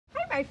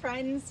my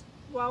friends.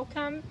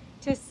 Welcome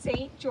to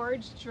St.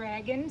 George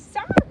Dragon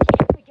Summer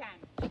Camp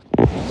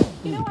again.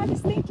 You know, I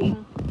was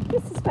thinking,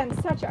 this has been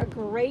such a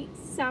great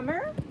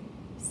summer,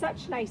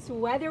 such nice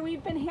weather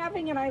we've been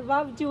having, and I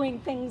love doing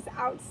things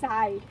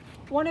outside.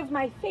 One of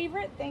my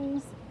favorite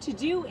things to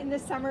do in the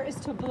summer is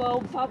to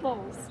blow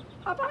bubbles.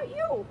 How about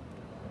you?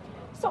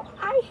 So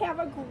I have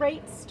a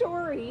great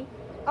story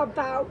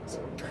about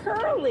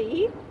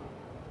Curly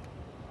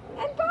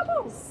and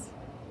Bubbles.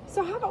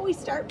 So how about we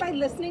start by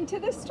listening to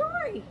the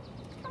story?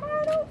 Come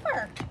on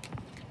over.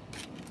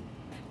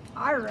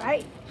 All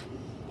right.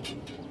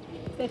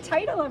 The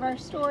title of our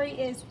story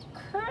is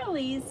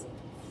Curly's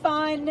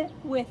Fun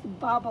with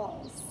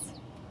Bubbles.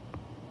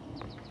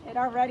 It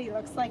already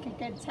looks like a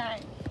good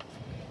time.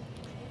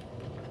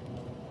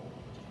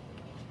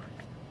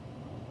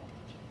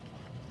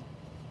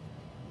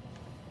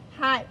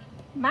 Hi,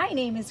 my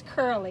name is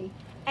Curly,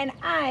 and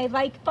I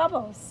like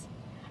bubbles.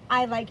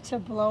 I like to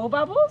blow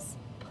bubbles,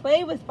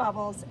 play with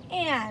bubbles,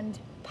 and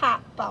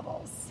pop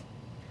bubbles.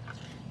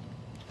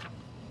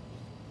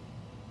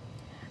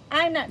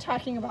 I'm not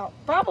talking about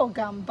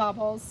bubblegum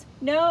bubbles.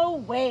 No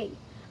way.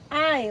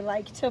 I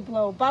like to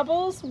blow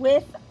bubbles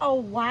with a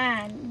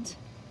wand.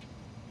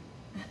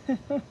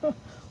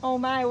 Oh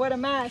my, what a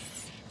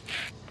mess.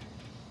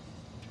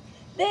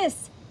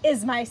 This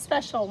is my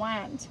special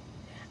wand.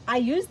 I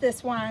use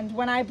this wand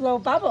when I blow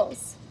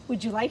bubbles.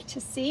 Would you like to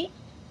see?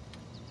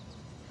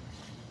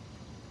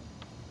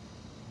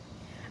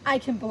 I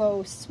can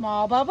blow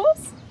small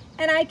bubbles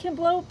and I can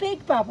blow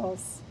big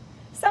bubbles.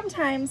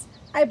 Sometimes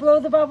I blow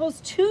the bubbles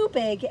too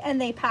big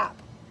and they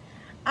pop.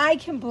 I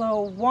can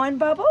blow one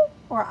bubble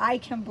or I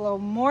can blow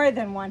more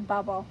than one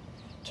bubble.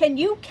 Can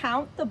you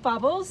count the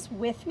bubbles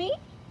with me?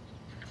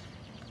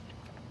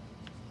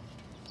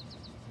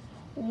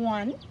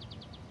 1,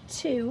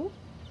 2,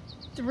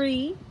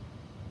 3,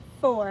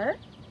 4,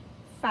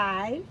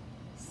 5,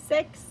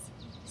 6,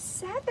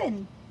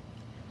 7.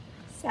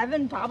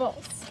 7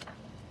 bubbles.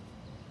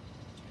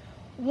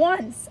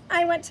 Once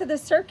I went to the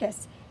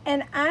circus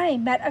and I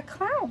met a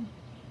clown.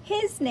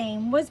 His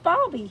name was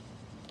Balby.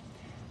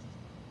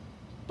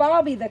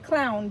 Balby the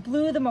clown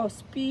blew the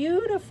most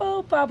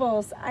beautiful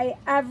bubbles I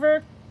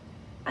ever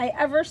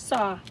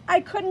saw. I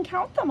couldn't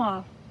count them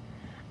all.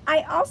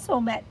 I also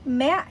met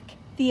Mac,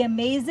 the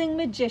amazing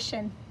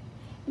magician.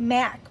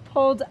 Mac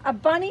pulled a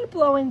bunny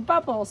blowing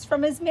bubbles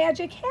from his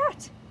magic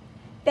hat.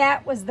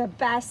 That was the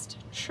best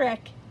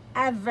trick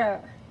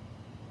ever.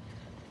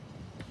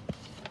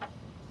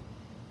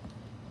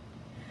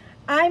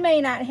 I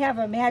may not have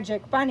a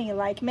magic bunny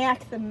like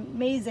Mac the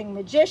amazing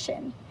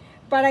magician,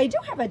 but I do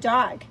have a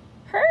dog.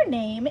 Her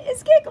name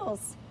is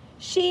Giggles.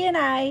 She and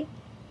I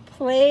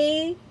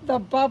play the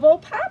bubble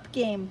pop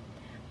game.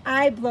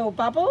 I blow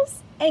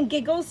bubbles and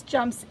Giggles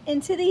jumps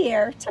into the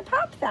air to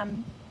pop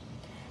them.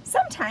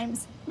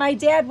 Sometimes my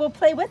dad will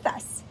play with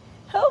us.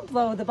 He'll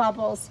blow the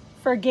bubbles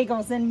for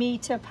Giggles and me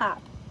to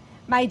pop.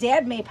 My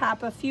dad may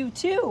pop a few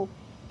too.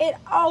 It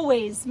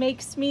always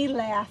makes me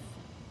laugh.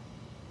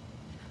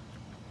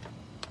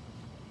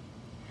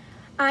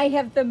 I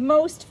have the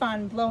most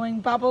fun blowing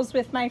bubbles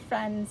with my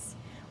friends.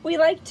 We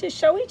like to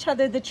show each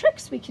other the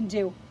tricks we can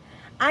do.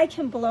 I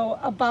can blow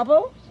a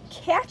bubble,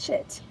 catch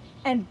it,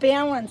 and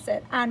balance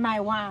it on my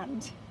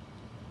wand.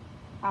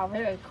 Oh,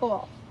 very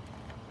cool.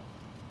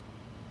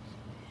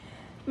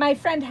 My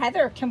friend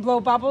Heather can blow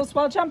bubbles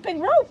while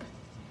jumping rope.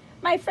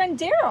 My friend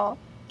Daryl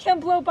can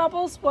blow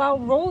bubbles while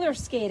roller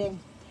skating.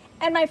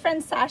 And my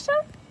friend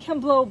Sasha can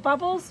blow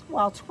bubbles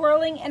while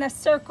twirling in a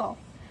circle.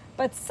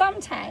 But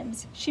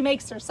sometimes she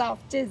makes herself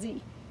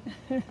dizzy.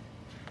 It's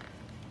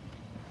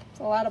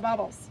a lot of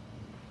bubbles.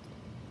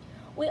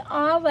 We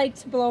all like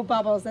to blow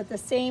bubbles at the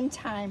same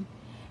time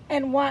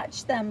and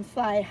watch them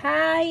fly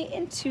high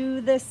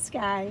into the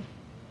sky.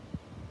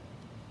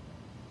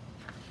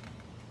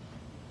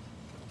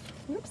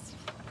 Oops.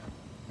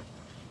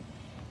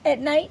 At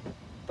night,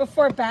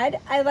 before bed,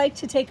 I like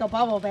to take a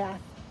bubble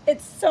bath.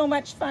 It's so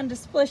much fun to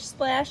splish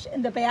splash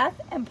in the bath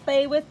and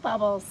play with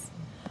bubbles.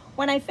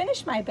 When I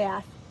finish my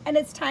bath and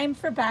it's time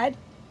for bed,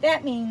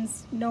 that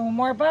means no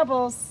more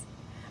bubbles.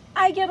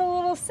 I get a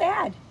little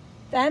sad.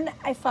 Then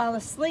I fall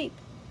asleep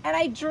and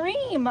I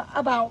dream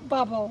about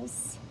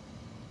bubbles.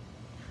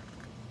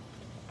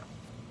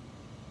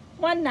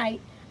 One night,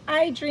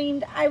 I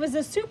dreamed I was a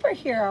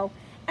superhero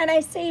and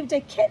I saved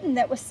a kitten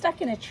that was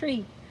stuck in a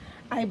tree.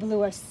 I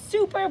blew a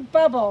super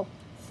bubble,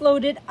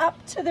 floated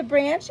up to the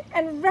branch,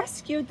 and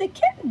rescued the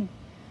kitten.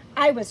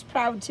 I was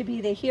proud to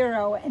be the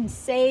hero and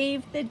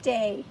save the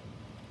day.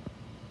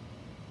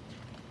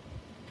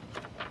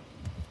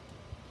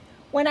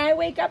 When I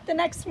wake up the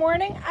next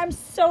morning, I'm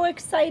so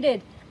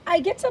excited. I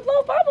get to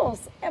blow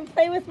bubbles and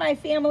play with my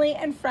family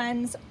and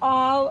friends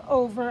all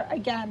over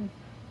again.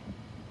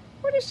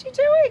 What is she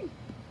doing?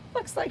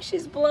 Looks like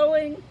she's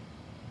blowing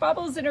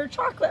bubbles in her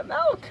chocolate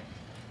milk.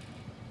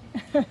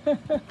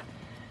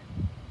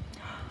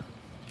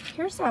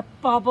 Here's a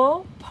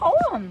bubble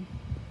poem.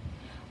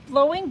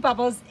 Blowing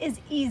bubbles is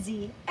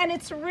easy and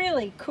it's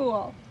really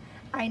cool.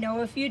 I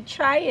know if you'd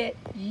try it,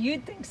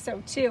 you'd think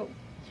so too.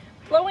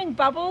 Blowing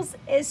bubbles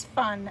is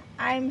fun.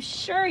 I'm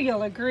sure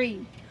you'll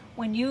agree.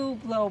 When you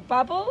blow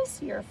bubbles,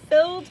 you're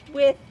filled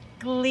with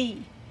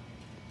glee.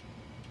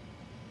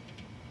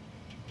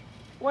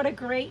 What a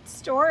great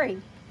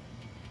story.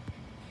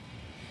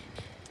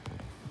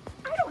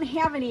 I don't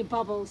have any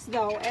bubbles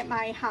though at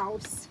my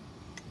house.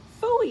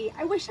 Phooey,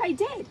 I wish I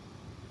did.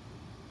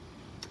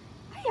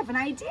 I have an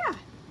idea.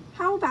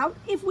 How about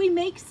if we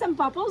make some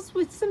bubbles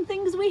with some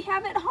things we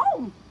have at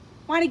home?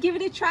 Want to give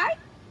it a try?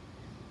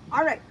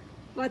 All right,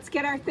 let's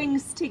get our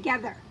things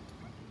together.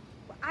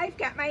 I've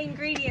got my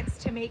ingredients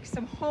to make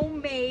some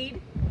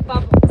homemade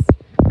bubbles.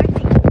 I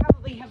think you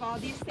probably have all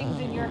these things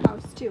in your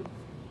house too.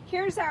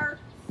 Here's our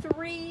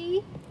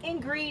 3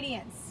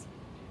 ingredients.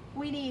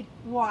 We need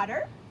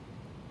water,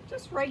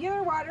 just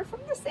regular water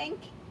from the sink.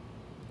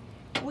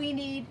 We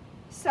need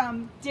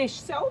some dish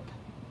soap,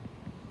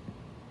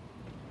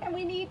 and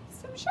we need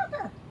some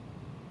sugar.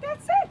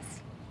 That's it.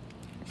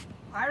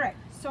 All right,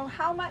 so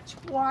how much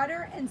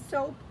water and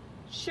soap,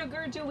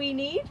 sugar do we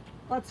need?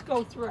 Let's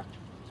go through it.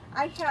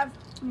 I have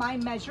my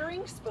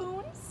measuring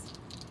spoons,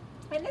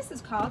 and this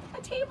is called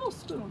a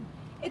tablespoon.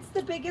 It's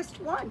the biggest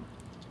one.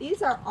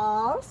 These are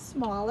all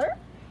smaller,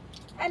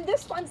 and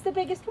this one's the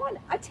biggest one,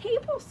 a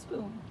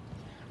tablespoon.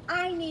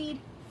 I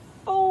need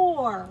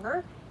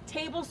 4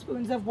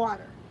 tablespoons of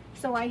water.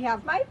 So I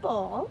have my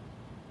bowl,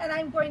 and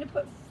I'm going to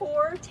put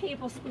 4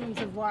 tablespoons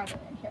of water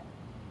in here.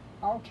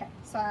 Okay,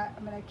 so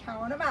I'm going to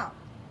count them out.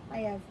 I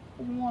have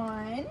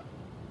 1,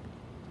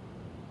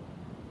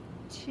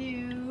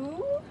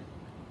 2,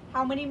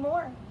 how many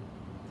more?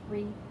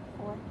 3,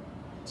 4,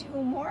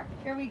 2 more.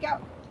 Here we go.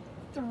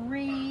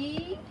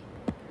 3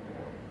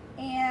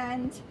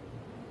 and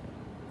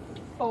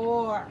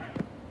 4.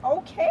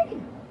 Okay,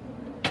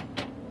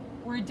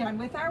 we're done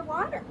with our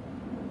water.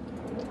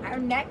 Our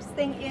next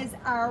thing is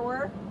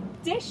our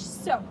dish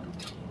soap.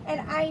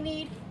 And I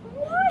need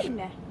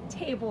 1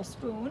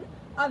 tablespoon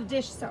of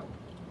dish soap.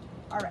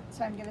 All right,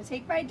 so I'm gonna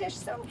take my dish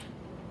soap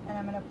and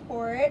I'm gonna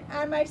pour it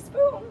on my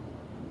spoon.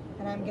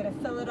 And I'm gonna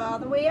fill it all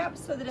the way up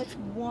so that it's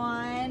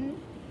 1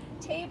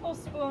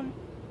 tablespoon.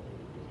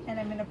 And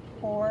I'm gonna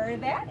pour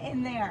that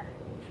in there.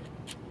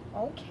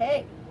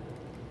 Okay,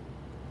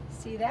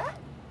 see that?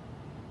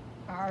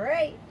 All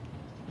right.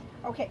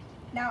 Okay,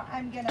 now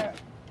I'm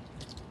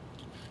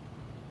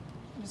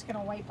just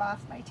gonna wipe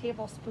off my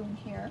tablespoon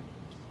here.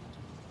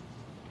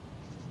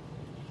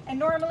 And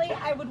normally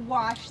I would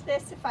wash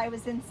this if I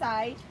was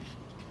inside,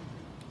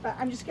 but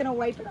I'm just gonna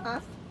wipe it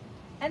off.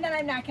 And then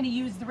I'm not gonna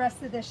use the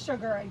rest of this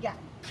sugar again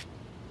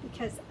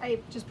because I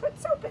just put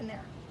soap in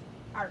there.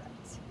 All right,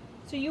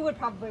 so you would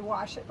probably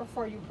wash it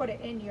before you put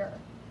it in your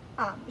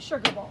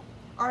sugar bowl.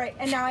 All right,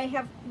 and now I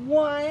have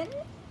 1,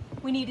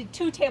 we needed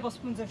 2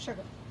 tablespoons of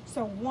sugar.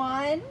 So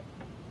 1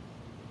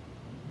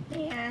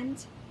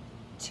 and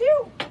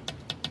 2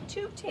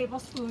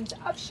 tablespoons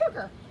of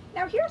sugar.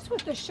 Now here's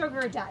what the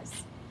sugar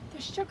does.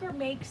 The sugar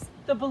makes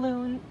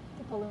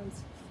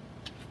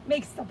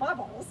makes the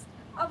bubbles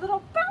a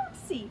little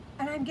bouncy,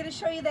 and I'm gonna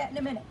show you that in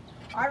a minute.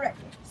 All right,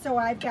 so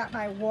I've got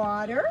my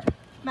water,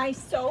 my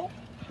soap,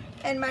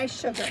 and my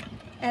sugar,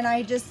 and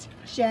I just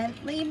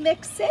gently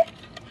mix it.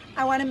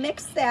 I wanna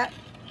mix that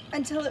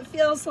until it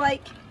feels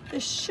like the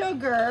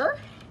sugar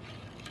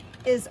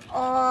is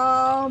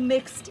all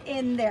mixed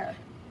in there.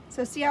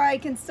 So see how I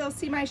can still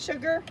see my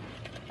sugar?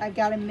 I've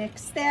got to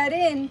mix that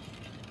in.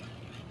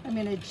 I'm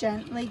going to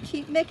gently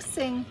keep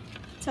mixing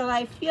till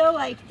I feel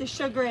like the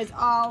sugar is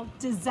all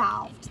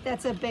dissolved.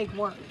 That's a big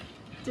word.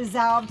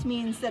 Dissolved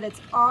means that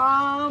it's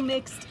all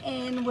mixed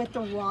in with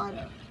the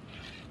water.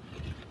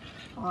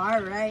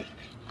 All right,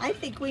 I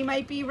think we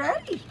might be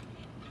ready.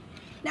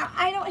 Now,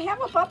 I don't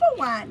have a bubble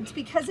wand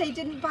because I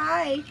didn't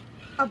buy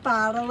a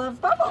bottle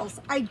of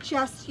bubbles. I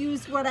just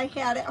used what I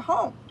had at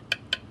home.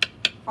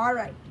 All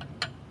right.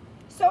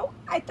 So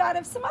I thought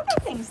of some other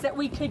things that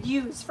we could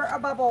use for a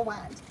bubble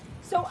wand.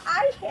 So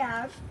I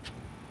have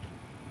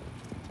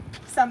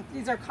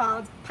these are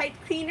called pipe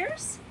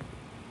cleaners.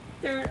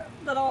 They're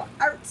little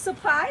art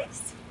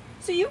supplies.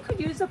 So you could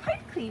use a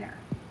pipe cleaner.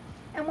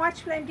 And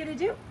watch what I'm gonna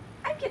do.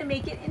 I'm gonna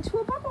make it into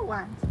a bubble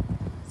wand.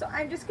 So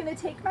I'm just gonna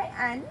take my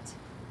end,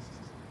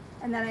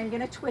 and then I'm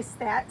gonna twist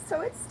that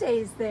so it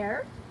stays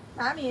there.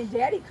 Mommy and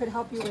Daddy could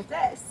help you with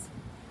this.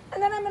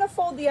 And then I'm gonna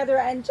fold the other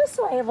end just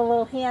so I have a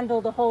little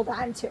handle to hold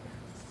on to.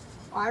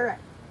 All right,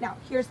 now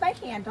here's my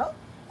handle,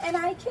 and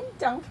I can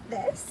dunk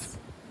this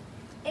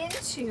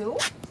into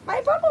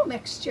my bubble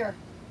mixture.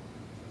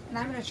 And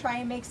I'm gonna try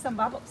and make some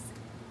bubbles.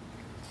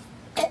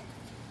 Oh,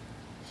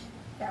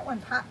 that one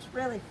popped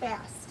really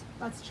fast.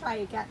 Let's try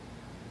again.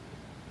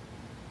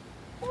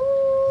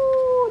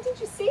 Ooh, did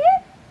you see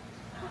it?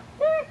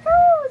 There it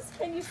goes.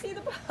 Can you see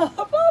the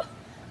bubble?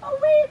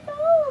 Away it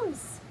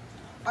goes.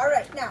 All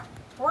right, now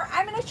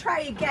I'm gonna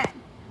try again,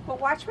 but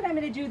watch what I'm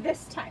gonna do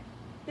this time.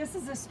 This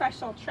is a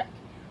special trick.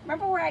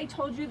 Remember where I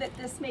told you that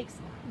this makes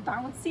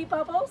bouncy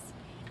bubbles?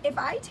 If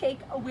I take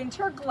a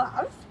winter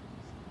glove,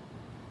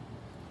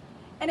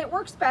 and it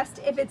works best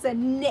if it's a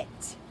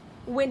knit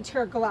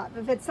winter glove,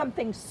 if it's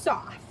something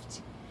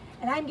soft,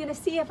 and I'm gonna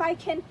see if I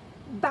can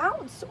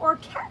bounce or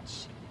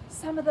catch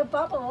some of the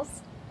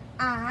bubbles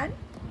on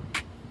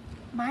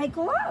my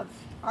glove.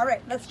 All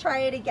right, let's try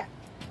it again.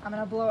 I'm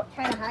gonna blow it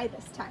kind of high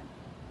this time.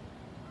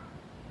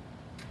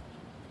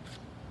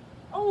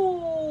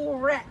 Oh,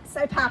 rats,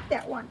 I popped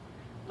that one.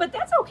 But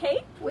that's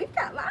okay, we've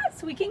got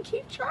lots, we can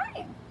keep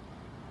trying.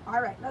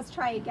 All right, let's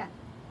try again.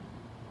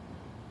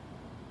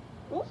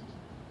 Ooh.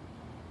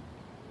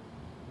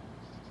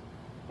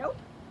 Nope.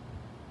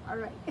 All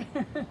right.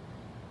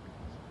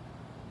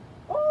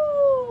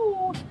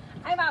 Oh,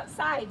 I'm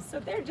outside, so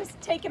they're just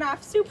taking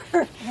off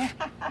super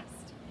fast.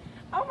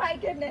 Oh my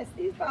goodness,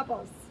 these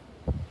bubbles.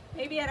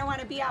 Maybe I don't want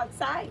to be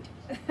outside.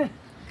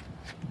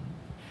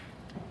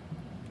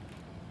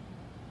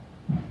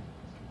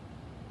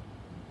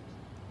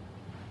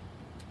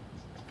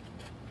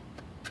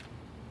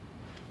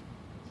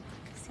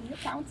 See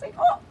it bouncing?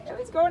 Oh, it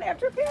was going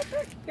after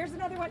Patrick. Here's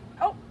another one.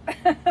 Oh.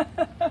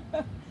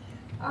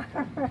 All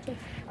right.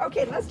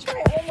 Okay, let's try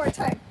it one more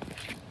time.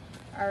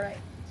 All right.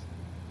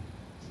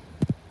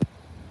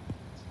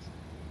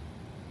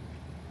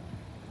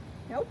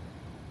 Nope.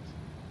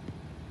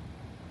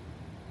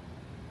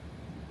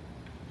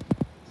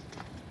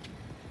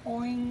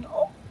 Boing.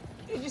 Oh,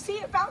 did you see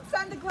it bounce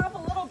on the glove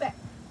a little bit?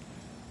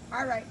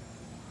 All right.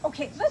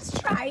 Okay, let's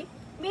try.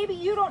 Maybe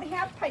you don't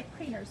have pipe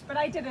cleaners, but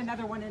I did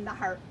another one in the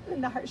heart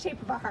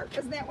shape of a heart.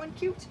 Isn't that one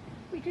cute?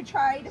 We could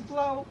try to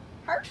blow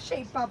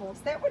heart-shaped bubbles.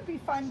 That would be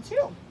fun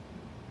too.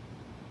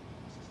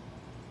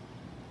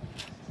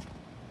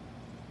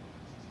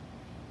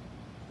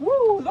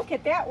 Woo, look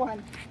at that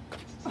one.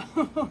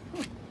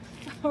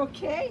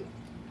 Okay,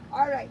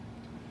 all right.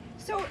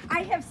 So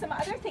I have some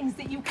other things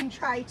that you can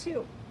try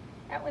too.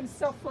 That one's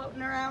still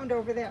floating around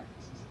over there.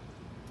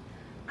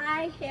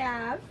 I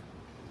have,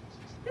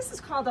 this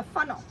is called a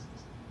funnel.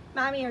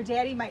 Mommy or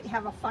Daddy might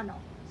have a funnel.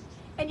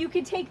 And you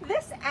can take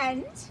this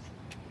end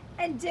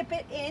and dip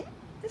it in.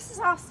 This is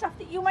all stuff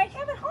that you might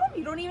have at home.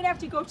 You don't even have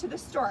to go to the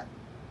store.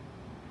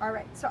 All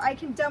right, so I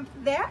can dump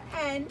that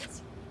end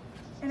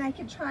and I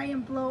can try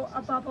and blow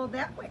a bubble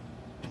that way.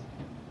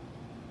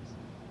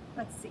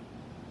 Let's see.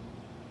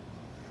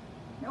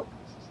 Nope.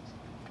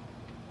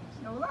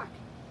 No luck.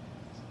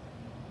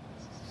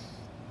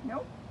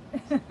 Nope.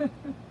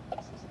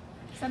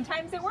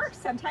 Sometimes it works,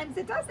 sometimes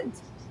it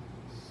doesn't.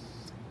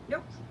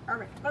 Nope. All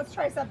right, let's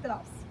try something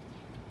else.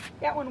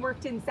 That one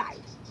worked inside.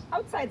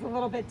 Outside's a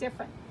little bit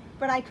different,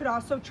 but I could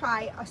also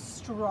try a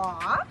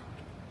straw.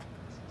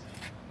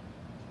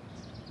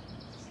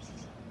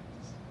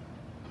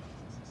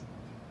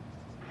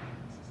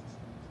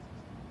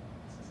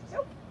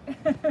 Nope.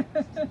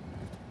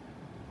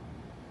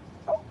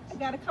 Oh, I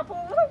got a couple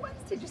of little ones.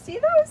 Did you see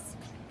those?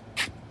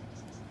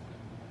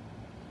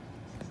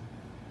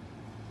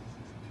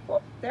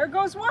 Oh, there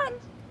goes one.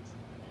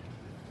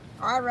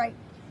 All right.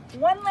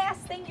 One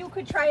last thing you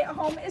could try at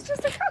home is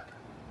just a cup.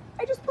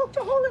 I just poked a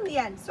hole in the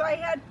end, so I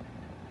had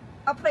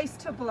a place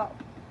to blow,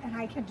 and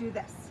I can do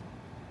this.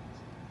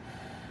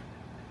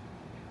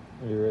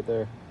 You're right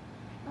there.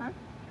 Huh?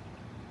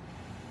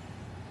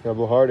 Gotta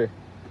blow harder.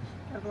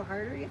 Gotta blow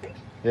harder, you think?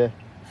 Yeah.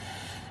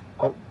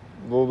 Oh.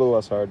 A little bit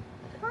less hard.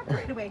 Come on,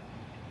 right away.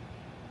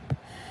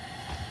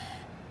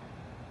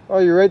 Oh,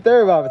 you're right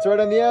there, Bob. It's right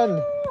on the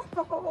end.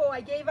 Oh,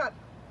 I gave up.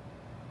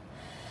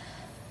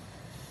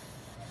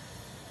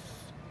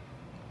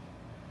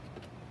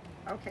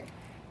 Okay.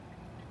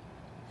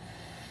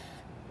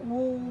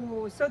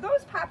 Ooh, so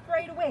those popped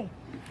right away.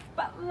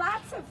 But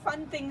lots of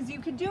fun things you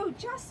can do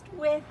just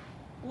with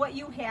what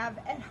you have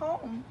at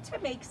home to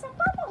make some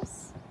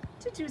bubbles,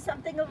 to do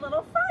something a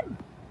little fun.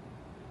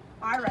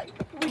 All right,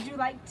 would you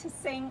like to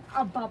sing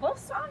a bubble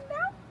song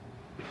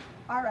now?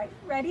 All right,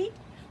 ready?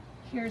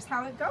 Here's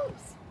how it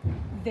goes.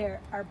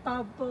 There are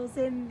bubbles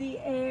in the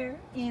air,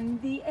 in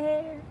the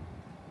air.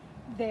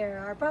 There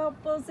are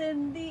bubbles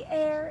in the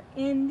air,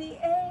 in the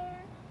air.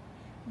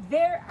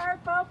 There are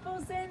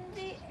bubbles in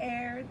the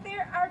air.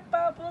 There are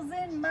bubbles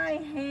in my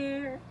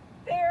hair.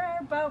 There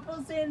are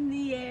bubbles in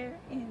the air,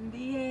 in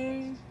the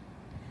air.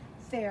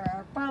 There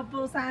are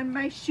bubbles on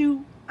my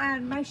shoe,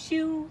 on my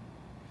shoe.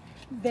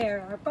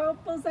 There are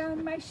bubbles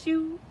on my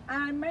shoe,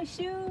 on my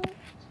shoe.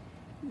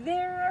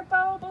 There are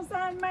bubbles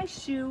on my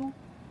shoe,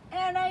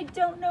 and I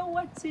don't know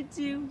what to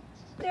do.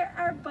 There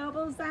are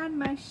bubbles on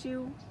my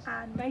shoe,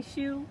 on my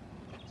shoe.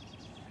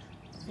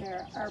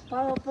 There are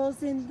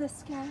bubbles in the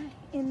sky,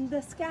 in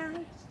the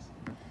sky.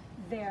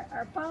 There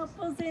are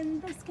bubbles in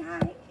the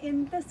sky,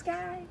 in the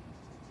sky.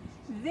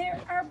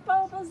 There are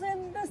bubbles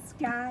in the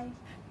sky.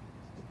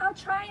 I'll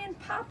try and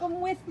pop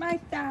them with my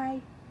thigh.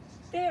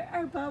 There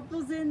are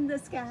bubbles in the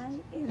sky,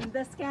 in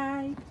the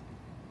sky.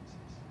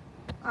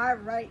 All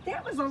right,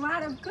 that was a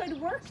lot of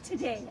good work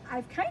today.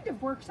 I've kind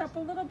of worked up a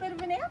little bit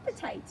of an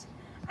appetite.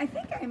 I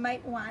think I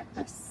might want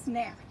a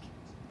snack.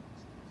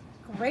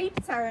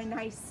 Grapes are a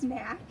nice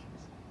snack.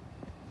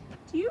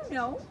 Do you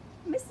know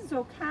Mrs.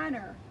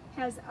 O'Connor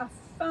has a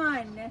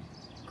fun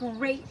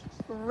grape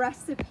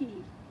recipe?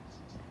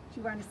 Do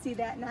you want to see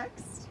that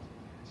next?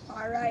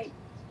 All right,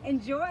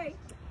 enjoy.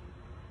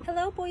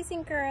 Hello boys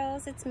and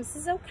girls, it's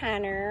Mrs.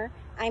 O'Connor.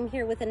 I'm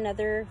here with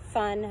another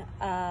fun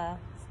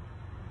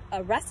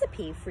a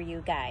recipe for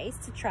you guys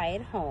to try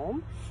at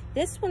home.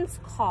 This one's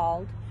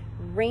called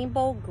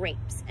rainbow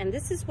grapes, and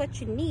this is what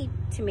you need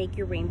to make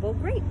your rainbow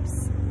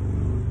grapes. So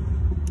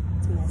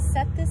I'm going to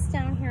set this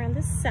down here on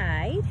the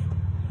side.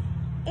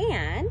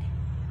 And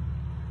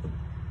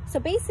so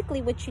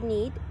basically what you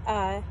need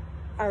are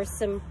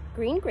some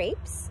green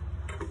grapes,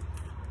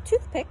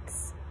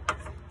 toothpicks,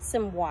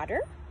 some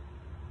water,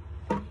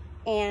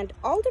 and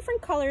all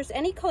different colors,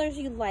 any colors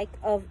you like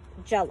of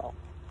Jell-O.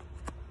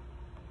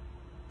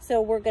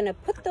 So we're gonna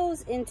put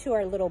those into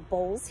our little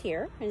bowls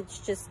here, and it's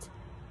just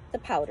the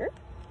powder,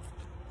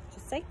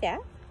 just like that.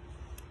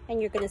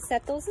 And you're gonna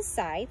set those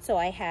aside. So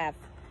I have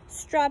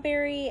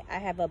strawberry, I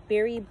have a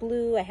berry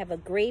blue, I have a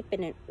grape,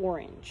 and an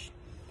orange.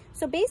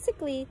 So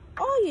basically,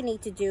 all you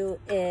need to do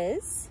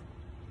is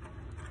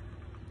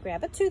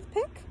grab a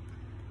toothpick,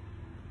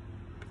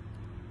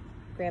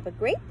 grab a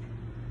grape,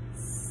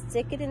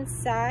 stick it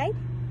inside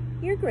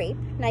your grape.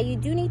 Now you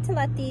do need to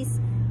let these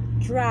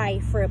dry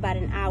for about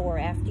an hour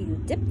after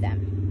you dip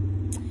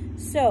them.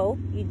 So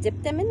you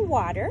dip them in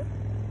water,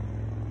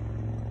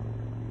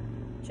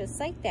 just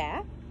like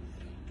that.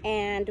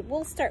 And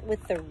we'll start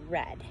with the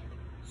red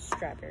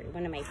strawberry,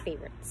 one of my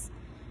favorites.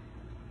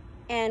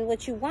 And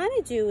what you want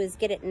to do is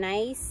get it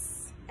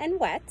nice and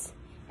wet.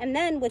 And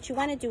then what you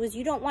want to do is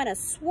you don't want to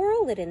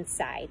swirl it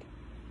inside,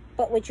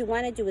 but what you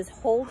want to do is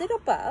hold it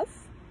above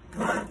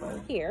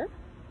here.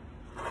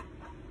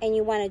 And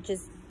you want to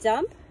just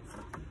dump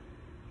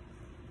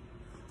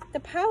the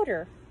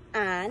powder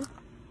on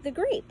the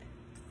grape,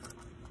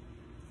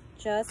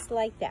 just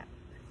like that.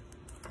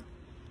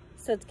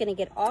 So it's going to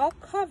get all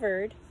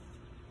covered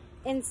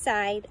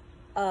inside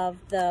of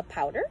the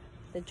powder,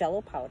 the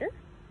Jell-O powder.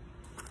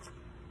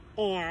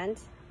 And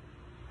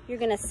you're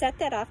going to set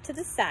that off to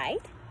the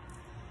side,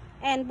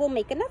 and we'll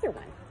make another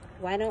one.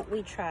 Why don't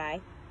we try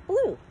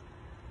blue?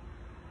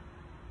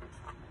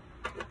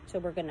 So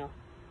we're going to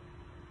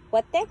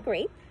wet that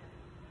grape,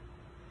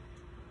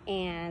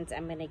 and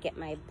I'm going to get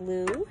my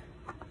blue.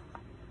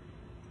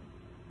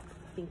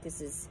 I think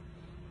this is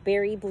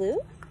berry blue,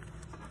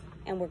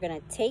 and we're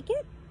going to take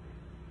it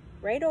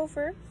right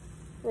over.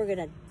 We're going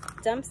to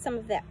dump some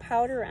of that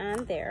powder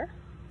on there,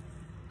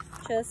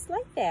 just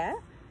like that.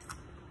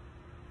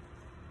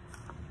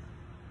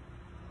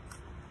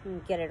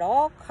 And get it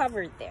all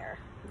covered there.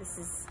 This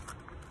is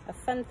a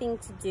fun thing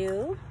to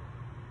do,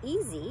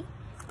 easy,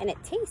 and it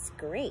tastes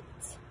great.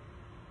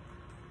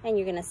 And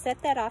you're going to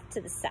set that off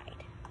to the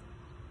side.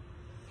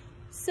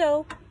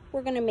 So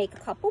we're going to make a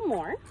couple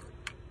more.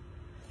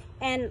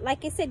 And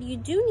like I said, you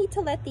do need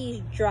to let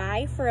these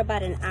dry for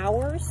about an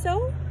hour or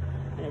so.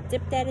 I'm going to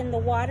dip that in the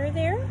water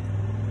there.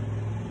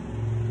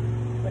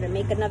 I'm going to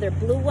make another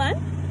blue one.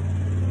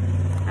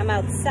 I'm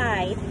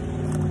outside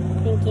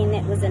thinking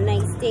it was a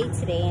nice day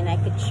today and I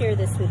could share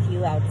this with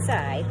you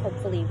outside.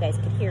 Hopefully you guys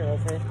could hear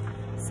over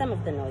some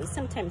of the noise.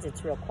 Sometimes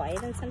it's real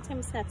quiet and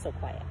sometimes not so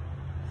quiet.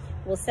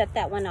 We'll set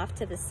that one off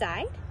to the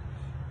side,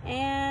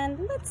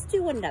 and let's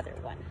do another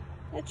one.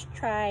 Let's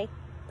try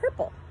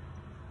purple.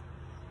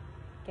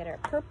 Get our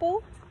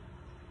purple,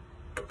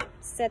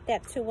 set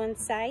that to one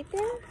side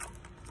there.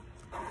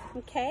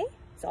 Okay,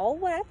 it's all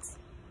wet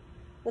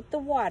with the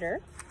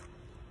water,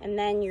 and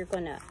then you're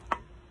gonna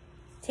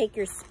take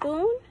your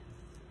spoon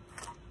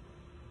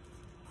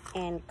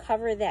and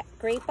cover that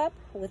grape up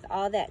with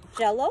all that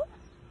Jell-O.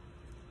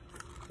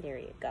 There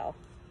you go.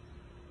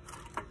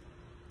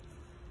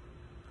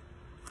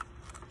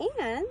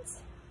 And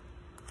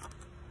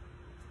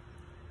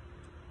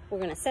we're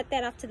going to set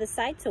that off to the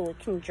side so it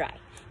can dry.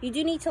 You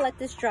do need to let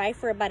this dry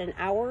for about an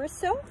hour or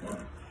so.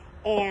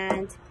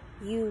 And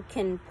you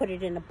can put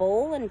it in a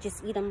bowl and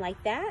just eat them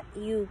like that.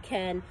 You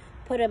can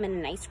put them in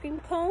an ice cream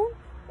cone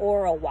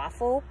or a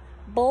waffle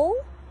bowl.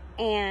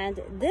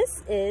 And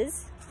this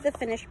is the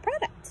finished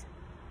product.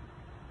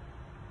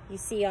 You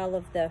see all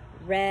of the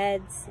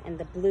reds and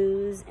the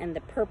blues and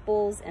the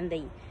purples and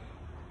the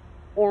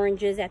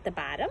oranges at the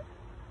bottom.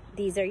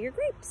 These are your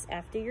grapes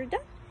after you're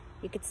done.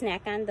 You could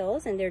snack on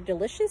those, and they're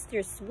delicious,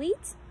 they're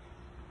sweet.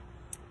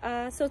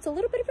 So it's a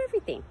little bit of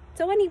everything.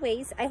 So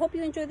anyways, I hope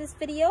you enjoyed this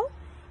video,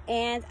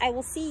 and I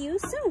will see you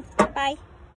soon. Bye.